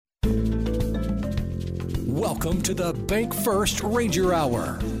Welcome to the Bank First Ranger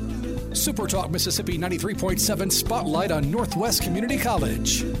Hour. Super Talk Mississippi 93.7 Spotlight on Northwest Community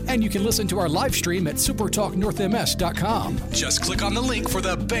College. And you can listen to our live stream at supertalknorthms.com. Just click on the link for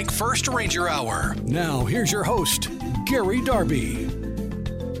the Bank First Ranger Hour. Now, here's your host, Gary Darby.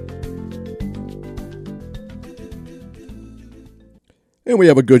 And we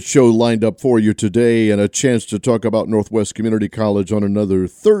have a good show lined up for you today and a chance to talk about Northwest Community College on another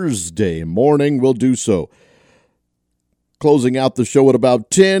Thursday morning. We'll do so. Closing out the show at about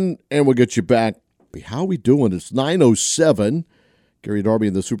 10, and we'll get you back. How are we doing? It's 9:07. Gary Darby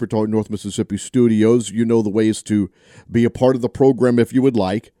in the Super Talk North Mississippi studios. You know the ways to be a part of the program if you would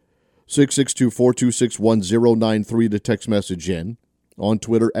like. 662-426-1093 to text message in. On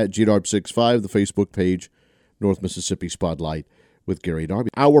Twitter at GDarb65, the Facebook page, North Mississippi Spotlight with Gary Darby.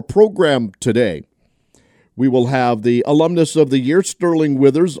 Our program today, we will have the Alumnus of the Year, Sterling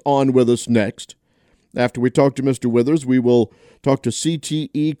Withers, on with us next. After we talk to Mr. Withers, we will talk to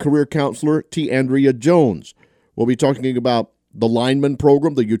CTE career counselor Teandrea Jones. We'll be talking about the lineman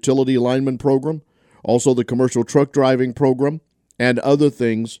program, the utility lineman program, also the commercial truck driving program, and other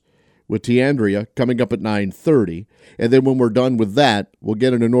things with Teandrea coming up at 9:30. And then when we're done with that, we'll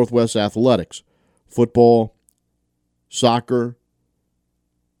get into Northwest athletics, football, soccer,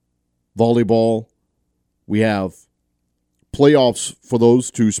 volleyball. We have playoffs for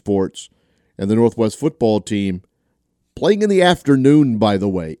those two sports. And the Northwest football team playing in the afternoon, by the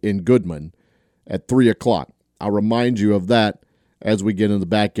way, in Goodman at 3 o'clock. I'll remind you of that as we get in the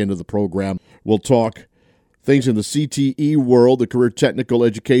back end of the program. We'll talk things in the CTE world, the career technical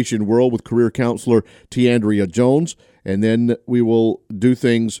education world, with career counselor Teandrea Jones. And then we will do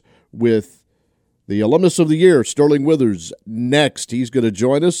things with the Alumnus of the Year, Sterling Withers, next. He's going to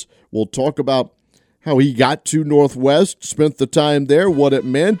join us. We'll talk about how he got to Northwest, spent the time there, what it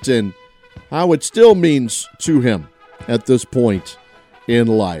meant, and how it still means to him at this point in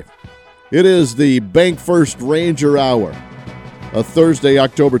life. It is the Bank First Ranger Hour, a Thursday,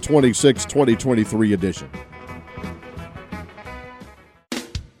 October 26, 2023 edition.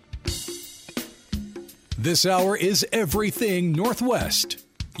 This hour is everything Northwest.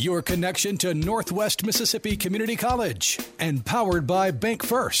 Your connection to Northwest Mississippi Community College and powered by Bank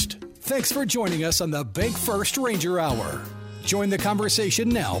First. Thanks for joining us on the Bank First Ranger Hour. Join the conversation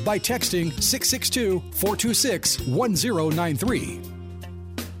now by texting 662-426-1093.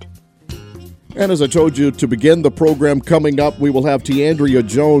 And as I told you to begin the program coming up, we will have Teandrea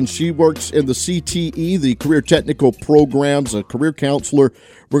Jones. She works in the CTE, the Career Technical Programs, a career counselor.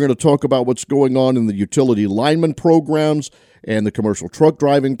 We're going to talk about what's going on in the utility lineman programs and the commercial truck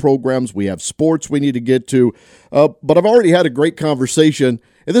driving programs. We have sports we need to get to. But I've already had a great conversation,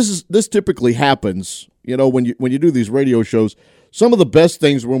 and this typically happens. You know, when you do these radio shows, some of the best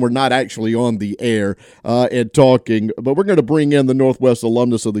things when we're not actually on the air and talking. But we're going to bring in the Northwest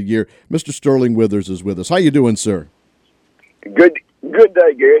Alumnus of the Year. Mr. Sterling Withers is with us. How you doing, sir? Good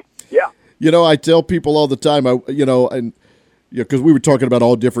day, Gary. Yeah. You know, I tell people all the time, because we were talking about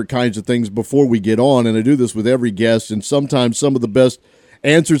all different kinds of things before we get on, and I do this with every guest, and sometimes some of the best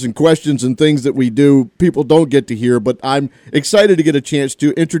answers and questions and things that we do, people don't get to hear. But I'm excited to get a chance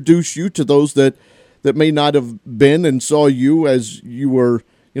to introduce you to those that may not have been and saw you as you were,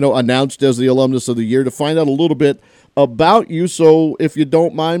 announced as the Alumnus of the Year, to find out a little bit about you. So if you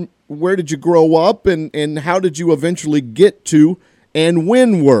don't mind, where did you grow up and how did you eventually get to, and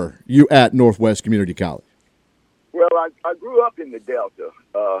when were you at Northwest Community College? Well, I grew up in the Delta,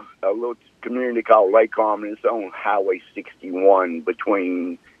 a little community called Lake Carmen. It's on Highway 61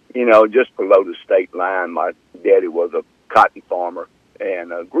 between, just below the state line. My daddy was a cotton farmer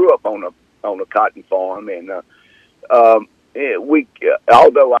and grew up on a cotton farm, and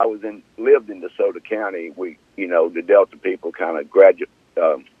although I lived in DeSoto County, the Delta people kind of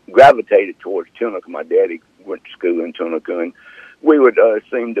gravitated towards Tunica. My daddy went to school in Tunica, and we would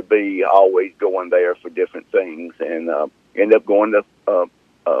seem to be always going there for different things, and ended up going to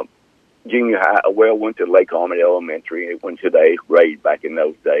junior high. Well, went to Lake Carmen Elementary. It went to the 8th grade back in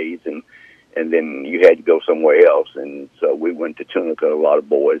those days, and then you had to go somewhere else, and so we went to Tunica. A lot of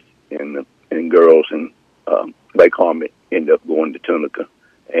boys and girls, and Lake Carmen ended up going to Tunica.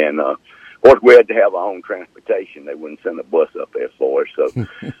 And of course, we had to have our own transportation. They wouldn't send a bus up there for us. So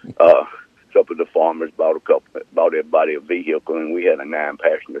a couple of the farmers bought everybody a vehicle, and we had a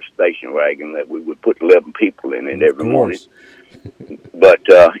 9-passenger station wagon that we would put 11 people in it every morning. But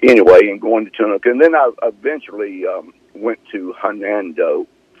anyway, and going to Tunica. And then I eventually went to Hernando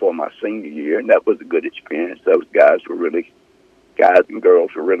for my senior year, and that was a good experience. Those guys and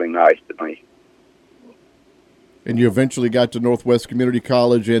girls were really nice to me. And you eventually got to Northwest Community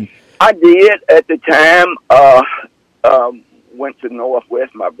College, and I did at the time. Went to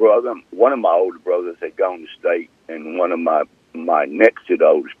Northwest. My brother, one of my older brothers, had gone to state, and one of my next to the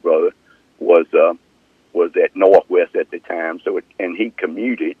oldest brother was at Northwest at the time. And he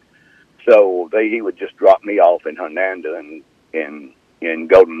commuted, so he would just drop me off in Hernando and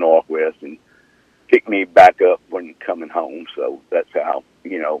go to Northwest and pick me back up when coming home. So that's how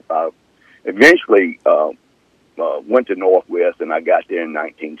I eventually went to Northwest, and I got there in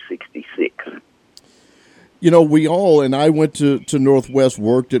 1966. We all, and I went to Northwest,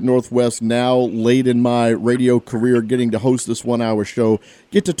 worked at Northwest, now late in my radio career, getting to host this 1-hour show,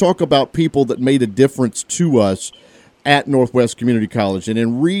 get to talk about people that made a difference to us at Northwest Community College. And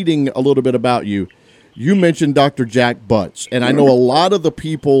in reading a little bit about you, you mentioned Dr. Jack Butts, and I know a lot of the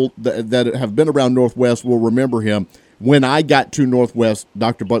people that have been around Northwest will remember him. When I got to Northwest,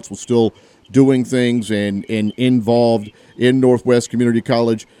 Dr. Butts was still doing things and involved in Northwest Community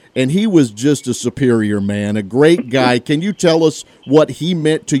College. And he was just a superior man, a great guy. Can you tell us what he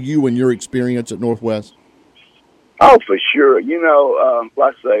meant to you and your experience at Northwest? Oh, for sure.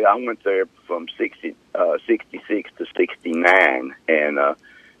 Like I say, I went there from 66 to 69, and I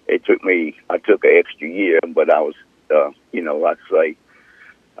took an extra year, but I was, like I say,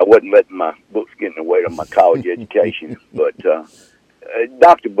 I wasn't letting my books get in the way of my college education. But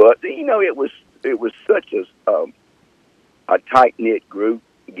Dr. Butts, it was such a tight-knit group.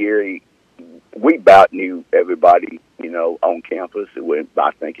 Gary, we about knew everybody, on campus.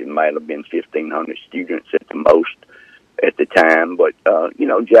 I think it might have been 1,500 students at the most at the time. But,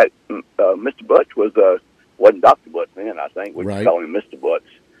 Jack, Mr. Butts wasn't Dr. Butts then, I think. We just called him Mr. Butts.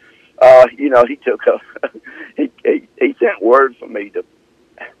 He took he sent word for me to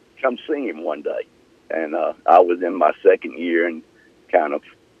come see him one day. And I was in my second year and kind of,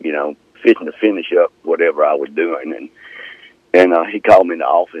 fitting to finish up whatever I was doing. And he called me in the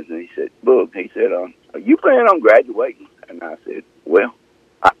office, and he said, "Boog," he said, "are you planning on graduating?" And I said, "Well,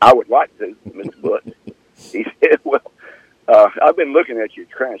 I would like to, Mr. Butts." He said, "Well, I've been looking at your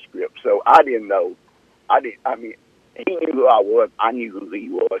transcript, so I didn't know. He knew who I was. I knew who he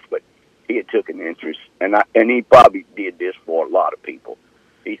was, but he had took an interest, and he probably did this for a lot of people."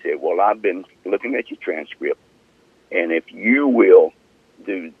 He said, "Well, I've been looking at your transcript, and if you will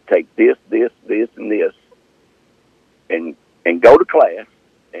take this, and this, and go to class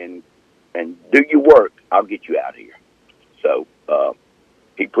and do your work, I'll get you out of here." So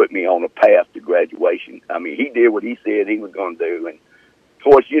he put me on a path to graduation. He did what he said he was going to do. And, of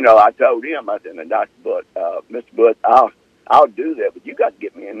course, I told him, I said, "Dr. Butts, Mr. Butts, I'll do that, but you got to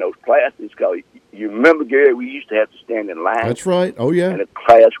get me in those classes because you remember, Gary, we used to have to stand in line." That's right. Oh, yeah. And the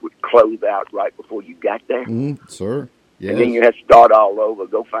class would close out right before you got there. Sir. Yes. And then you had to start all over,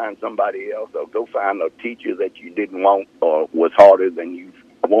 go find somebody else, or go find a teacher that you didn't want or was harder than you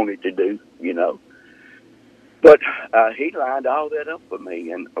wanted to do, But he lined all that up for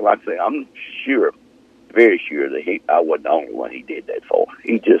me. And like I say, I'm sure, very sure that I wasn't the only one he did that for.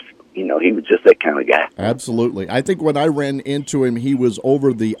 He just, he was just that kind of guy. Absolutely. I think when I ran into him, he was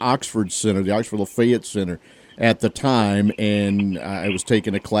over the Oxford Center, the Oxford Lafayette Center at the time, and I was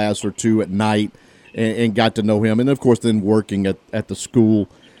taking a class or two at night. And got to know him, and of course, then working at the school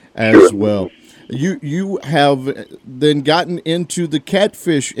as well. You have then gotten into the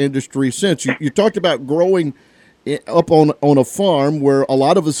catfish industry since. You talked about growing up on a farm where a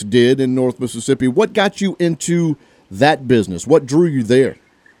lot of us did in North Mississippi. What got you into that business? What drew you there?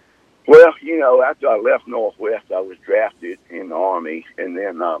 Well, after I left Northwest, I was drafted in the Army, and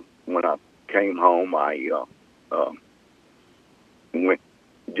then when I came home, I went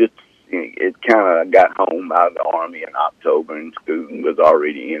just. It kind of got home out of the Army in October, and school was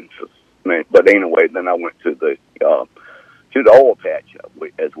already in. But anyway, then I went to the oil patch,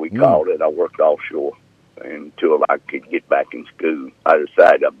 as we called it. I worked offshore until I could get back in school. I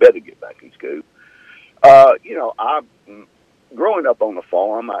decided I better get back in school. Growing up on the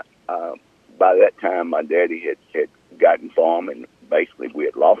farm, by that time my daddy had gotten farm, and basically we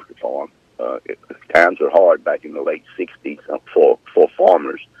had lost the farm. Times were hard back in the late '60s for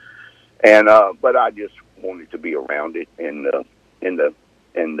farmers. And but I just wanted to be around it, and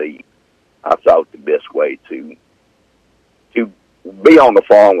I thought the best way to be on the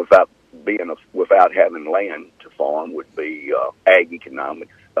farm without having land to farm would be ag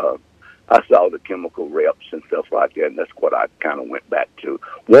economics. I saw the chemical reps and stuff like that, and that's what I kind of went back to,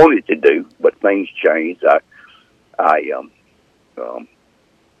 wanted to do, but things changed.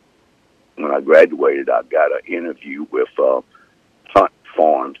 When I graduated, I got an interview with Hunt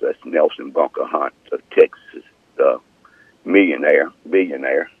Farms. That's Nelson Bunker Hunt, a Texas billionaire,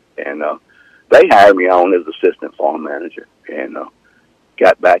 and they hired me on as assistant farm manager, and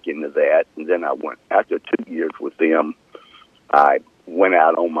got back into that, and then I went after 2 years with them. I went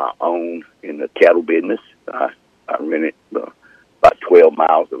out on my own in the cattle business. I rented about 12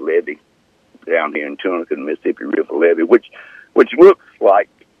 miles of levee down here in Tunica, Mississippi River levee, which looks like,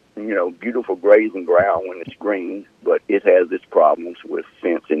 beautiful grazing ground when it's green, but it has its problems with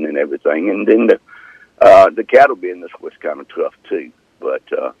fencing and everything. And then the cattle business was kind of tough too. But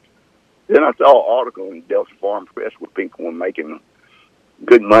then I saw an article in Delta Farm Press where people were making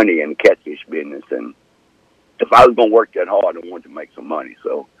good money in the catfish business, and if I was going to work that hard, I wanted to make some money.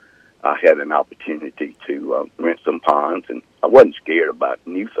 So I had an opportunity to rent some ponds, and I wasn't scared about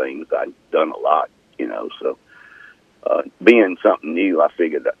new things. I'd done a lot, so being something new, I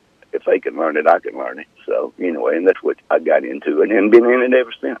figured that if they could learn it, I could learn it. So, anyway, and that's what I got into, and then been in it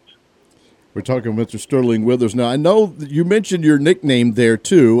ever since. We're talking with Mr. Sterling Withers. Now, I know you mentioned your nickname there,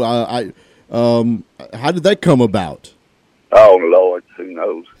 too. How did that come about? Oh, Lord, who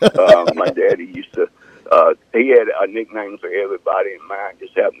knows? My daddy used to, he had a nickname for everybody, and mine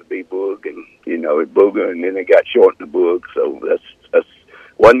just happened to be Boog, and, Booger, and then it got shortened to Boog, so that's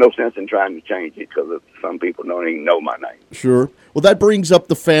wasn't no sense in trying to change it because some people don't even know my name. Sure. Well, that brings up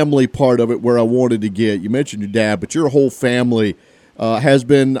the family part of it where I wanted to get. You mentioned your dad, but your whole family has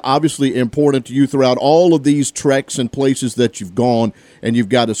been obviously important to you throughout all of these treks and places that you've gone, and you've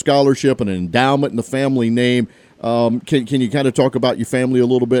got a scholarship and an endowment in the family name. Can you kind of talk about your family a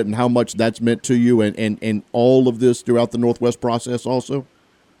little bit and how much that's meant to you and all of this throughout the Northwest process also?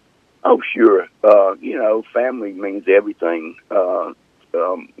 Oh, sure. Family means everything.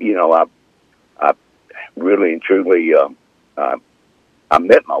 I really and truly, I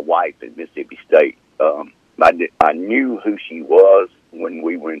met my wife at Mississippi State. I knew who she was when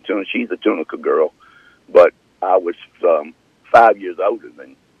we were in Tunica. She's a Tunica girl, but I was 5 years older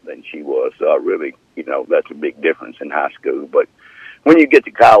than she was. Really, that's a big difference in high school. But when you get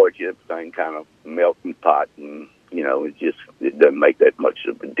to college, everything kind of melting pot, and it doesn't make that much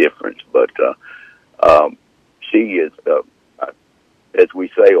of a difference. But she is, as we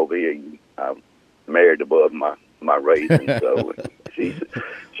say over here, I'm married above my raising, so she's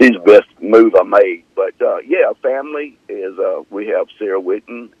the best move I made. But family is we have Sarah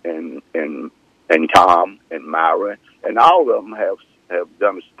Whitten and Tom and Myra, and all of them have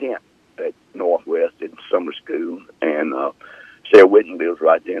done a stint at Northwest in summer school. And Sarah Whitten lives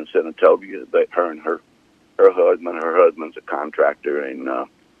right there in San Antonio. But her and her husband's a contractor, and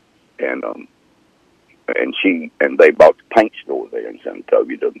they bought the paint store there in San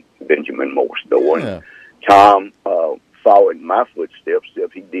Antonio, the Benjamin Moore store. Yeah. And Tom followed in my footsteps.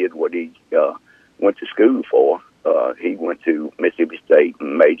 If he did what he went to school for, he went to Mississippi State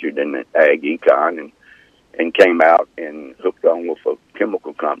and majored in ag econ and came out and hooked on with a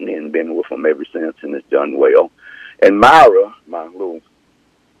chemical company and been with them ever since, and has done well. And Myra, my little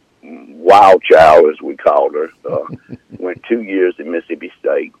wild child, as we called her, went 2 years at Mississippi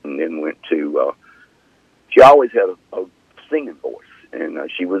State and then went to she always had a singing voice, and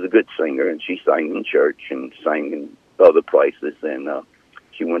she was a good singer, and she sang in church and sang in other places, and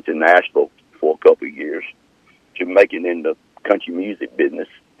she went to Nashville for a couple of years to make it in the country music business,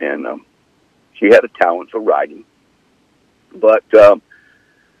 and she had a talent for writing. But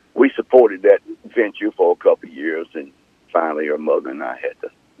we supported that venture for a couple of years, and finally her mother and I had to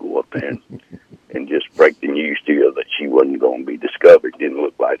go up there and just break the news to her that she wasn't going to be discovered. Didn't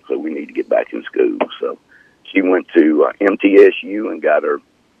look like, so we need to get back in school. So she went to MTSU and got her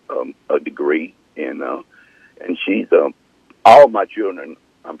a degree, and she's all of my children,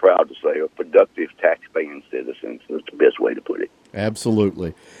 I'm proud to say, are productive tax-paying citizens. That's the best way to put it.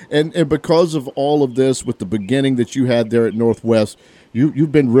 Absolutely. And because of all of this, with the beginning that you had there at Northwest,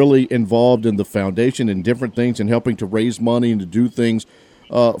 you've been really involved in the foundation and different things and helping to raise money and to do things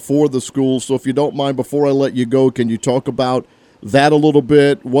for the schools. So if you don't mind, before I let you go, can you talk about that a little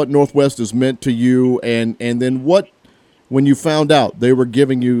bit, what Northwest has meant to you, and then when you found out they were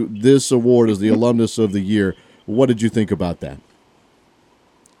giving you this award as the Alumnus of the Year, what did you think about that?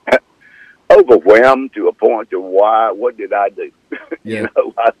 Overwhelmed to a point to what did I do? Yeah.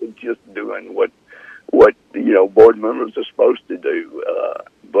 I was just doing what board members are supposed to do.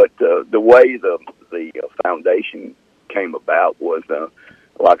 But the way the foundation came about was,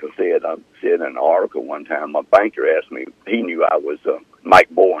 like I said in an article one time, my banker asked me, he knew I was Mike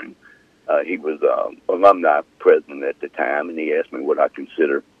Bourne. He was alumni president at the time, and he asked me what I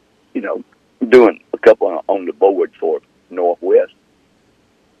consider, doing a couple on the board for Northwest.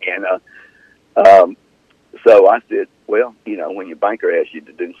 And so I said, well, when your banker asks you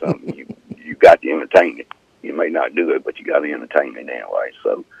to do something, you got to entertain it. You may not do it, but you got to entertain it anyway.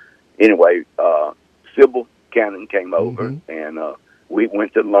 So anyway, Sybil Cannon came over, and we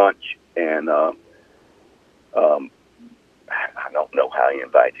went to lunch, and I don't know how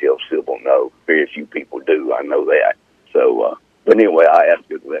anybody tells Sybil no. Very few people do. I know that. So, but anyway, I asked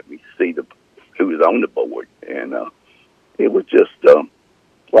her to let me see who was on the board, and it was just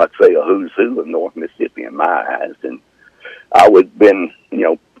like say a who's who of North Mississippi in my eyes, and I would have been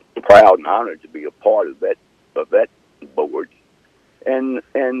proud and honored to be a part of that board. And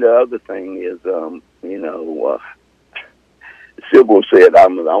the other thing is, Sybil said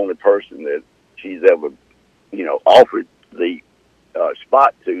I'm the only person that she's ever, offered the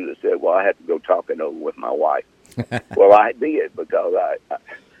spot to that said, well, I had to go talk it over with my wife. Well, I did, because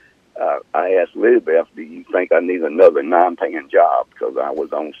I asked Elizabeth, do you think I need another non-paying job? Because I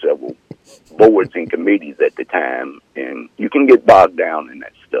was on several boards and committees at the time, and you can get bogged down in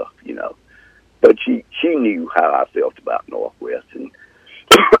that stuff, But she knew how I felt about Northwest, and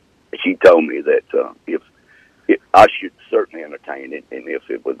she told me that if I should certainly entertain it, and if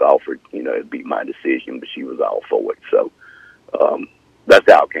it was offered, it'd be my decision. But she was all for it, so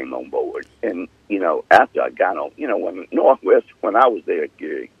that's how I came on board. And after I got on, when Northwest, when I was there,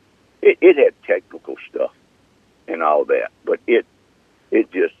 Gary, it had technical stuff and all that, but it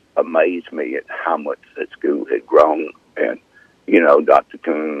just amazed me at how much that school had grown. And Dr.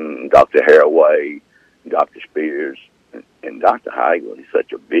 Kuhn, Dr. Haraway, Dr. Spears, and Dr. Heigl is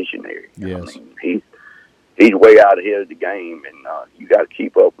such a visionary. Yes. I mean, he's way out ahead of the game, and you got to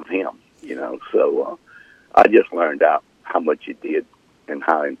keep up with him. So I just learned out how much it did and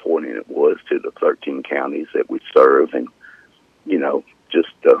how important it was to the 13 counties that we serve, and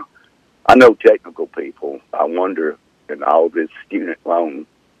I know technical people. I wonder, in all this student loan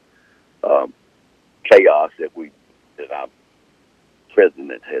chaos that our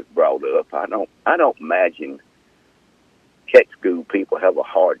president has brought up, I don't imagine tech school people have a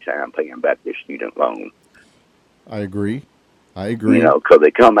hard time paying back their student loan. I agree. Because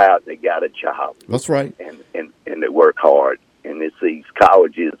they come out and they got a job. That's right. And they work hard. And it's these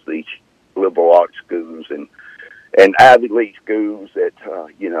colleges, these liberal arts schools, and Ivy League schools that,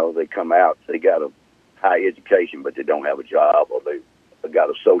 they come out, they got a high education, but they don't have a job, or they got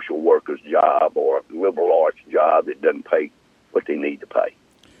a social worker's job or a liberal arts job that doesn't pay what they need to pay.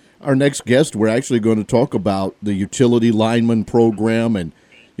 Our next guest, we're actually going to talk about the utility lineman program and,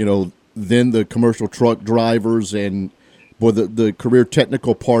 then the commercial truck drivers, and the career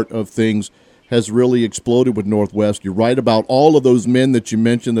technical part of things has really exploded with Northwest. You're right about all of those men that you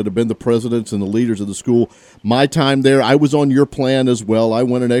mentioned that have been the presidents and the leaders of the school. My time there, I was on your plan as well. I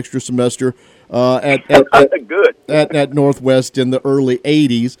went an extra semester at Northwest in the early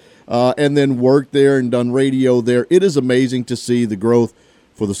 80s and then worked there and done radio there. It is amazing to see the growth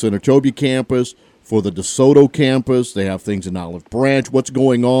for the Senatobia campus, for the DeSoto campus. They have things in Olive Branch. What's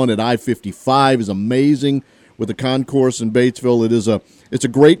going on at I-55 is amazing with the concourse in Batesville. It's a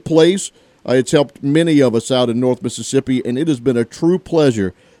great place. It's helped many of us out in North Mississippi, and it has been a true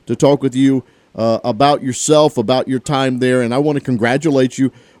pleasure to talk with you about yourself, about your time there. And I want to congratulate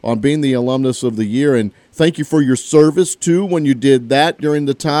you on being the Alumnus of the Year, and thank you for your service, too, when you did that during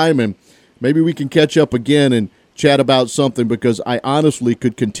the time. And maybe we can catch up again and chat about something, because I honestly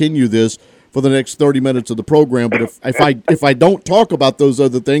could continue this for the next 30 minutes of the program. But if I don't talk about those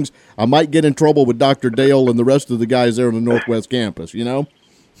other things, I might get in trouble with Dr. Dale and the rest of the guys there on the Northwest campus,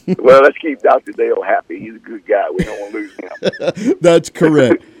 Well, let's keep Dr. Dale happy. He's a good guy. We don't want to lose him. That's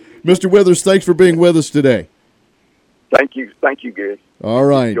correct. Mr. Withers, thanks for being with us today. Thank you, Gary. All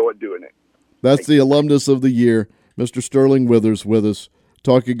right. Enjoyed doing it. That's the Alumnus of the Year, Mr. Sterling Withers, with us,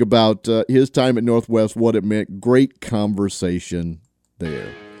 talking about his time at Northwest, what it meant. Great conversation there.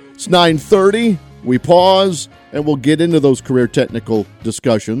 It's 9:30. We pause, and we'll get into those career technical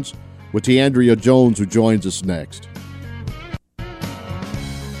discussions with Teandrea Jones, who joins us next.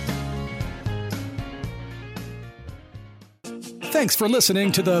 Thanks for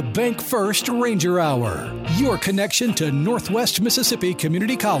listening to the Bank First Ranger Hour, your connection to Northwest Mississippi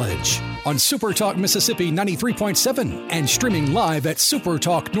Community College on SuperTalk Mississippi 93.7 and streaming live at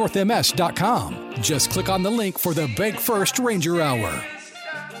supertalknorthms.com. Just click on the link for the Bank First Ranger Hour.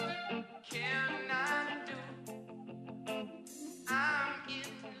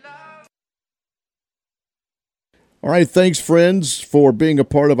 All right, thanks, friends, for being a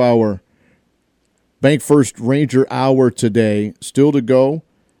part of our Bank First Ranger Hour today. Still to go.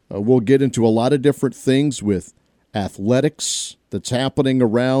 We'll get into a lot of different things with athletics that's happening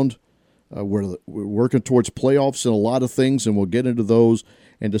around. We're working towards playoffs and a lot of things, and we'll get into those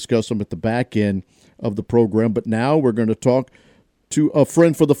and discuss them at the back end of the program. But now we're going to talk to a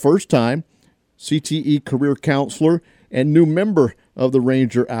friend for the first time, CTE career counselor and new member of the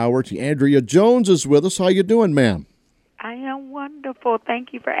Ranger Hour. Teandrea Jones is with us. How you doing, ma'am? I am wonderful.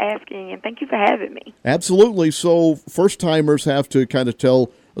 Thank you for asking, and thank you for having me. Absolutely. So first-timers have to kind of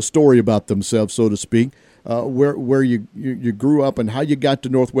tell a story about themselves, so to speak, where you grew up and how you got to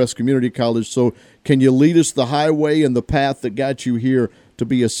Northwest Community College. So can you lead us the highway and the path that got you here to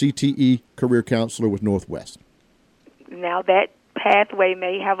be a CTE career counselor with Northwest? Now, that pathway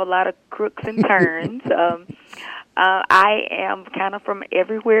may have a lot of crooks and turns. I am kind of from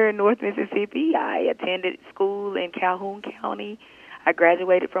everywhere in North Mississippi. I attended school in Calhoun County. I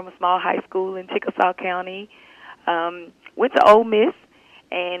graduated from a small high school in Chickasaw County. Went to Ole Miss,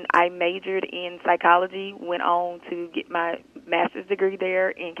 and I majored in psychology. Went on to get my master's degree there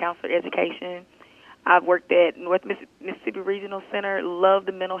in counselor education. I've worked at North Mississippi Regional Center, loved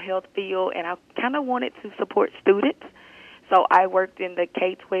the mental health field, and I kind of wanted to support students. So I worked in the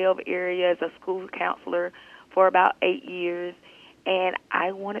K-12 area as a school counselor for about 8 years, and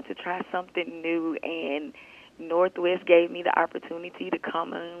I wanted to try something new, and Northwest gave me the opportunity to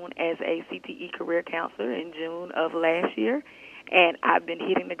come on as a CTE career counselor in June of last year, and I've been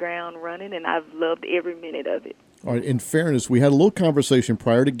hitting the ground running, and I've loved every minute of it. All right, in fairness, we had a little conversation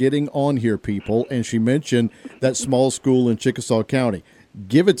prior to getting on here, people, and she mentioned that small school in Chickasaw County.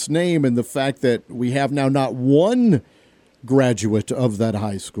 Give its name and the fact that we have now not one graduate of that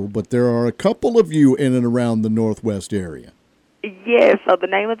high school, but there are a couple of you in and around the Northwest area. Yes, so the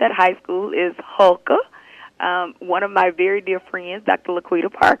name of that high school is Hulka. One of my very dear friends, Dr.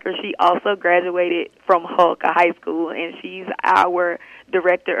 LaQuita Parker, she also graduated from Hulka High School, and she's our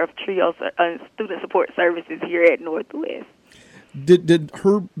director of TRIO student support services here at Northwest. Did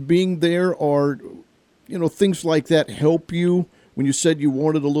her being there or things like that help you when you said you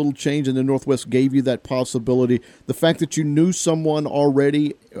wanted a little change and the Northwest gave you that possibility? The fact that you knew someone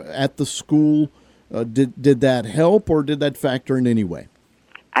already at the school, did that help, or did that factor in any way?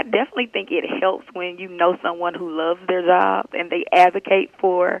 I definitely think it helps when you know someone who loves their job and they advocate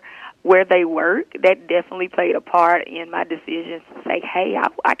for where they work. That definitely played a part in my decision to say, hey,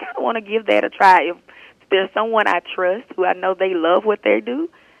 I kind of want to give that a try. If there's someone I trust who I know they love what they do,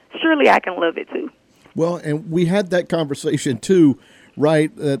 surely I can love it too. Well, and we had that conversation too,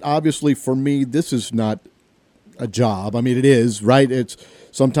 right? That obviously for me, this is not a job. I mean, it is, right? It's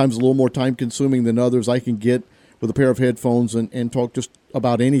sometimes a little more time consuming than others. I can get with a pair of headphones and talk just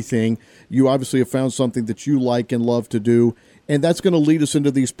about anything. You obviously have found something that you like and love to do, and that's going to lead us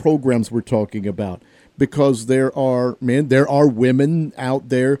into these programs we're talking about, because there are women out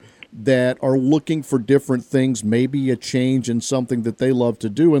there that are looking for different things, maybe a change in something that they love to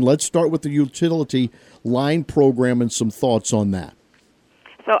do. And let's start with the utility line program and some thoughts on that.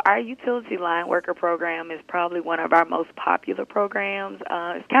 So our utility line worker program is probably one of our most popular programs.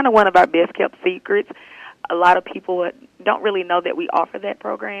 It's kind of one of our best-kept secrets. A lot of people don't really know that we offer that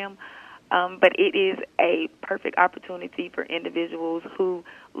program, but it is a perfect opportunity for individuals who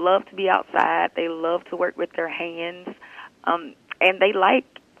love to be outside. They love to work with their hands, and they like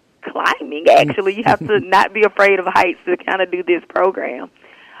climbing, actually. You have to not be afraid of heights to kind of do this program.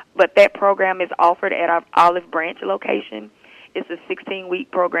 But that program is offered at our Olive Branch location. It's a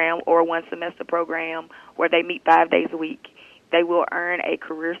 16-week program or a one-semester program where they meet 5 days a week. They will earn a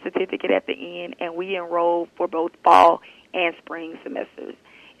career certificate at the end, and we enroll for both fall and spring semesters.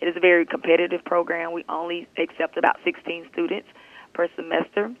 It is a very competitive program. We only accept about 16 students per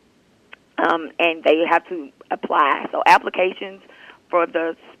semester, and they have to apply. So applications for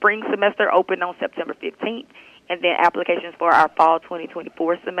the spring semester open on September 15th, and then applications for our fall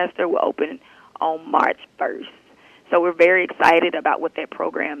 2024 semester will open on March 1st. So we're very excited about what that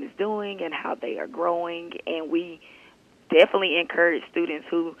program is doing and how they are growing, and we definitely encourage students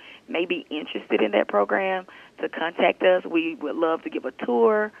who may be interested in that program to contact us. We would love to give a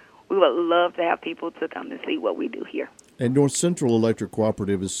tour. We would love to have people to come and see what we do here. And North Central Electric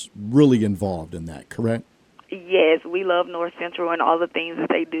Cooperative is really involved in that, correct? Yes, we love North Central and all the things that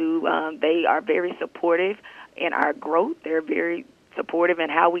they do. They are very supportive in our growth. They're very supportive in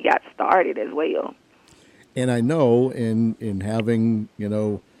how we got started as well. And I know in having,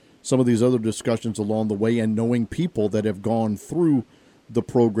 some of these other discussions along the way and knowing people that have gone through the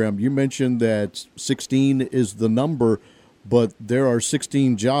program, you mentioned that 16 is the number, but there are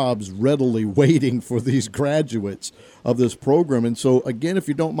 16 jobs readily waiting for these graduates of this program. And so, again, if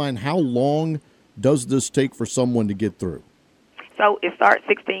you don't mind, how long does this take for someone to get through? So it starts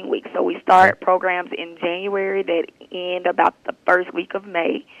 16 weeks. So we start programs in January that end about the first week of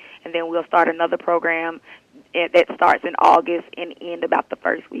May, and then we'll start another program that starts in August and end about the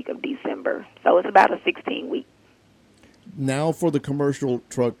first week of December. So it's about a 16-week. Now for the commercial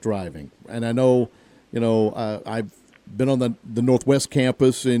truck driving, and I know, I've been on the Northwest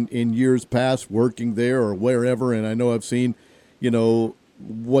campus in years past, working there or wherever, and I know I've seen,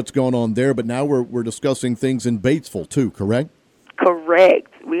 what's going on there. But now we're discussing things in Batesville too, correct? Correct.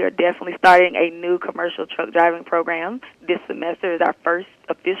 We are definitely starting a new commercial truck driving program. This semester is our first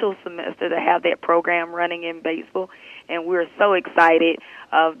official semester to have that program running in Batesville, and we're so excited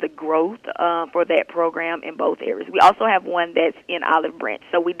of the growth for that program in both areas. We also have one that's in Olive Branch,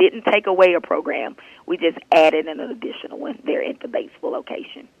 so we didn't take away a program. We just added an additional one there at the Batesville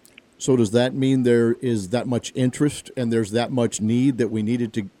location. So does that mean there is that much interest and there's that much need that we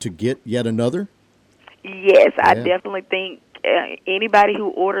needed to get yet another? Yes, I definitely think anybody who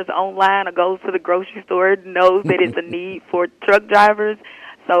orders online or goes to the grocery store knows that it's a need for truck drivers,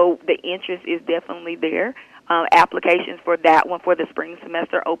 so the interest is definitely there. Applications for that one for the spring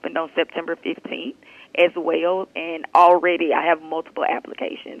semester opened on September 15th as well, and already I have multiple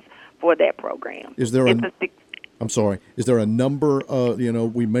applications for that program. Is there is there a number,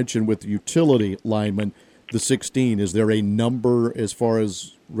 we mentioned with the utility linemen, the 16, is there a number as far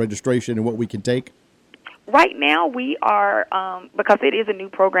as registration and what we can take? Right now we are, because it is a new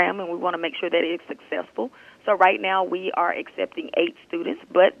program and we want to make sure that it's successful, so right now we are accepting 8 students,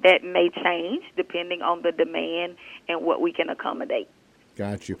 but that may change depending on the demand and what we can accommodate.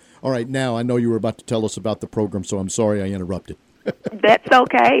 Got you. All right, now I know you were about to tell us about the program, so I'm sorry I interrupted. That's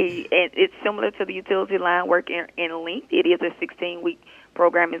okay. It's similar to the utility line work in length. It is a 16-week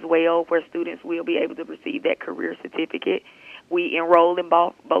program as well where students will be able to receive that career certificate. We enroll in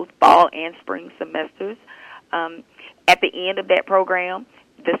both fall and spring semesters. At the end of that program,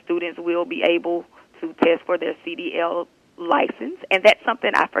 the students will be able to test for their CDL license, and that's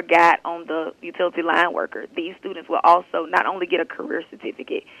something I forgot on the utility line worker. These students will also not only get a career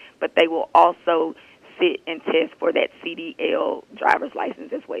certificate, but they will also sit and test for that CDL driver's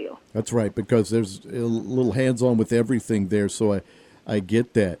license as well. That's right, because there's a little hands-on with everything there, so I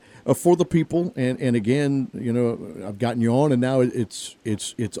get that. For the people, and again, I've gotten you on, and now it's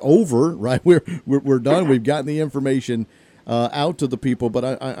over, right? We're done. We've gotten the information out to the people,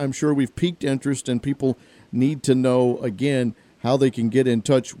 but I'm sure we've piqued interest, and people need to know, again, how they can get in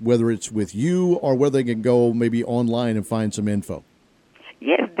touch, whether it's with you or whether they can go maybe online and find some info.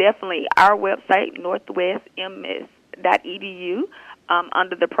 Yes, definitely. Our website, northwestms.edu.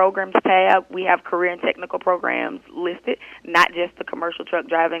 Under the programs tab, we have career and technical programs listed, not just the commercial truck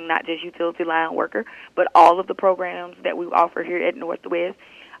driving, not just utility line worker, but all of the programs that we offer here at Northwest.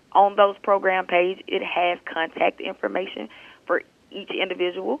 On those program page, it has contact information for each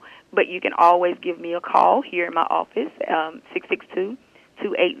individual, but you can always give me a call here in my office,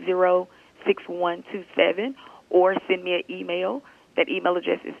 662-280-6127, or send me an email. That email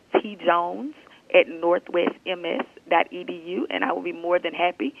address is tjones@northwestms.edu, and I will be more than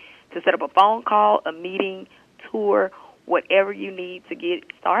happy to set up a phone call, a meeting, tour, whatever you need to get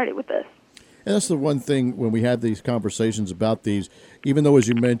started with us. And that's the one thing when we have these conversations about these, even though, as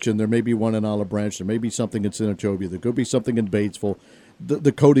you mentioned, there may be one in Olive Branch, there may be something in Senatobia, there could be something in Batesville,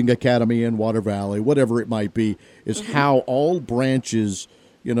 the Coding Academy in Water Valley, whatever it might be, is how all branches,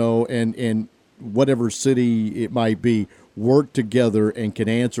 and whatever city it might be, work together and can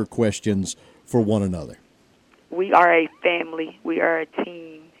answer questions for one another. We are a family, we are a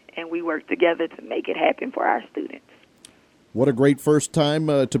team, and we work together to make it happen for our students. What a great first time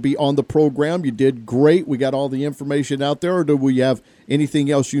to be on the program. You did great. We got all the information out there, or do we have anything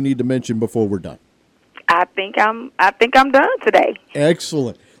else you need to mention before we're done? I think I'm done today.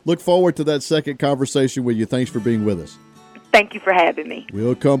 Excellent. Look forward to that second conversation with you. Thanks for being with us. Thank you for having me.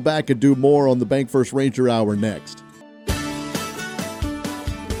 We'll come back and do more on the Bank First Ranger Hour next.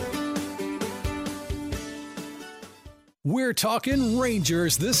 We're talking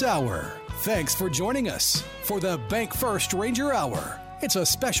Rangers this hour. Thanks for joining us for the Bank First Ranger Hour. It's a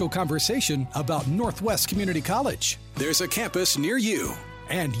special conversation about Northwest Community College. There's a campus near you,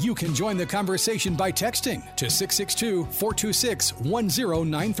 and you can join the conversation by texting to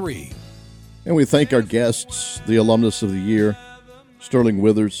 662-426-1093. And we thank our guests, the Alumnus of the Year, Sterling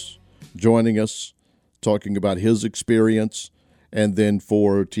Withers, joining us, talking about his experience, and then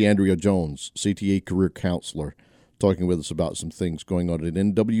for Teandrea Jones, CTA Career Counselor, talking with us about some things going on at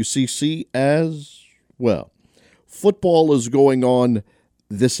NWCC as well. Football is going on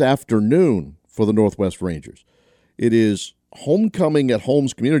this afternoon for the Northwest Rangers. It is homecoming at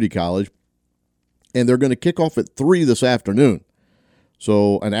Holmes Community College, and they're going to kick off at 3 this afternoon.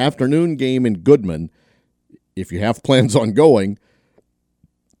 So an afternoon game in Goodman, if you have plans on going,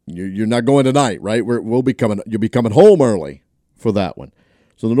 you're not going tonight, right? You'll be coming home early for that one.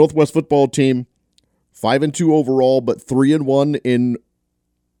 So the Northwest football team, 5-2 overall, but 3-1 in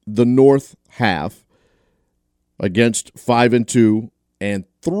the North half. against 5-2 and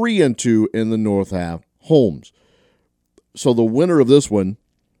 3-2 in the North half, Holmes. So the winner of this one,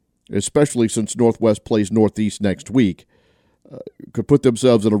 especially since Northwest plays Northeast next week, could put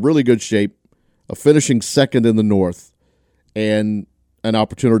themselves in a really good shape of finishing second in the North and an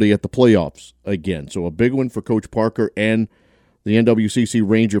opportunity at the playoffs again. So a big one for Coach Parker and the NWCC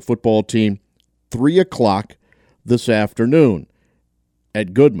Ranger football team, 3 o'clock this afternoon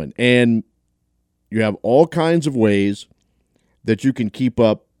at Goodman. And you have all kinds of ways that you can keep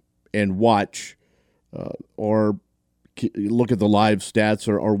up and watch or look at the live stats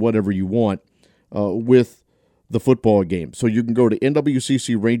or whatever you want with the football game. So you can go to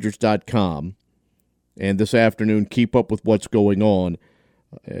nwccrangers.com and this afternoon keep up with what's going on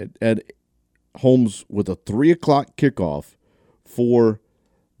at Holmes with a 3 o'clock kickoff for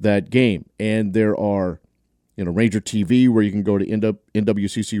that game. And there are, Ranger TV where you can go to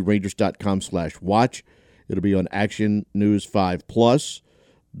nwccrangers.com/watch. It'll be on Action News 5+,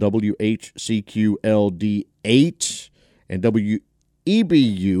 WHCQLD 8, and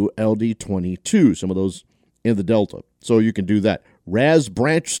WEBU LD 22, some of those in the Delta. So you can do that. Raz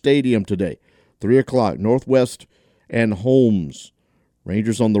Branch Stadium today, 3 o'clock, Northwest and Holmes.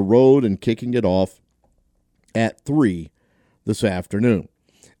 Rangers on the road and kicking it off at 3 this afternoon.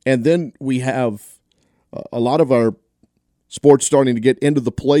 And then we have a lot of our sports starting to get into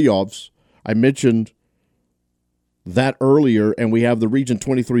the playoffs. I mentioned that earlier, and we have the Region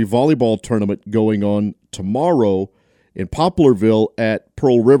 23 volleyball tournament going on tomorrow in Poplarville at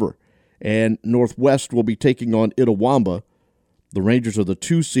Pearl River. And Northwest will be taking on Itawamba. The Rangers are the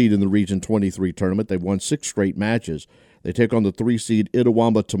 2 seed in the Region 23 tournament. They've won 6 straight matches. They take on the 3 seed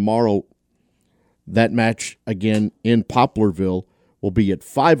Itawamba tomorrow. That match, again, in Poplarville, will be at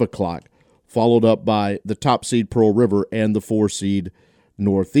 5 o'clock, followed up by the top seed Pearl River and the 4 seed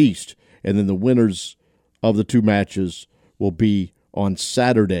Northeast. And then the winners of the 2 matches will be on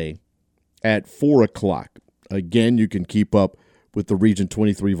Saturday at 4 o'clock. Again, you can keep up with the Region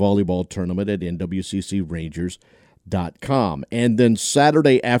 23 volleyball tournament at nwccrangers.com. And then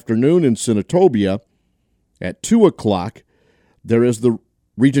Saturday afternoon in Senatobia at 2 o'clock, there is the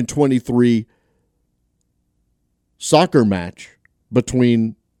Region 23 soccer match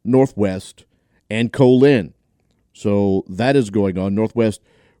between Northwest and Colin. So that is going on. Northwest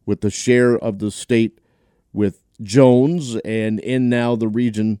with the share of the state with Jones, and in now the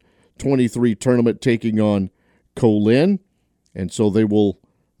Region 23 tournament taking on Colin. And so they will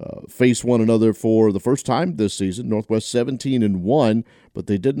face one another for the first time this season. Northwest 17-1, but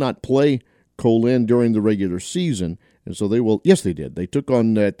they did not play Colin during the regular season. And so they will, yes, they did. They took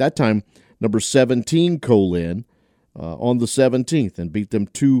on, at that time, number 17 Colin on the 17th and beat them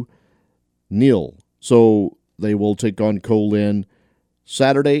 2-0. So they will take on Colin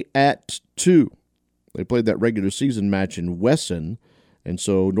Saturday at 2. They played that regular season match in Wesson. And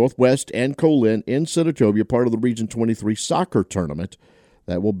so Northwest and Colin in Senatobia, part of the Region 23 soccer tournament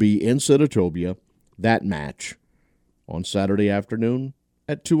that will be in Senatobia, that match on Saturday afternoon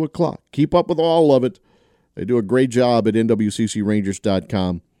at 2 o'clock. Keep up with all of it. They do a great job at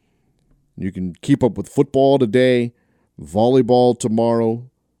nwccrangers.com. You can keep up with football today, volleyball tomorrow,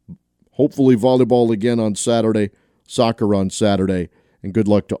 hopefully volleyball again on Saturday, soccer on Saturday, and good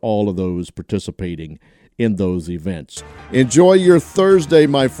luck to all of those participating in those events. Enjoy your Thursday,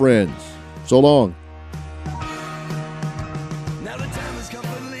 my friends. So long. Now the time has come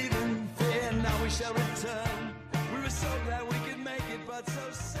for leaving, and now we shall return. We were so glad we could make it, but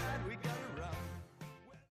so sad.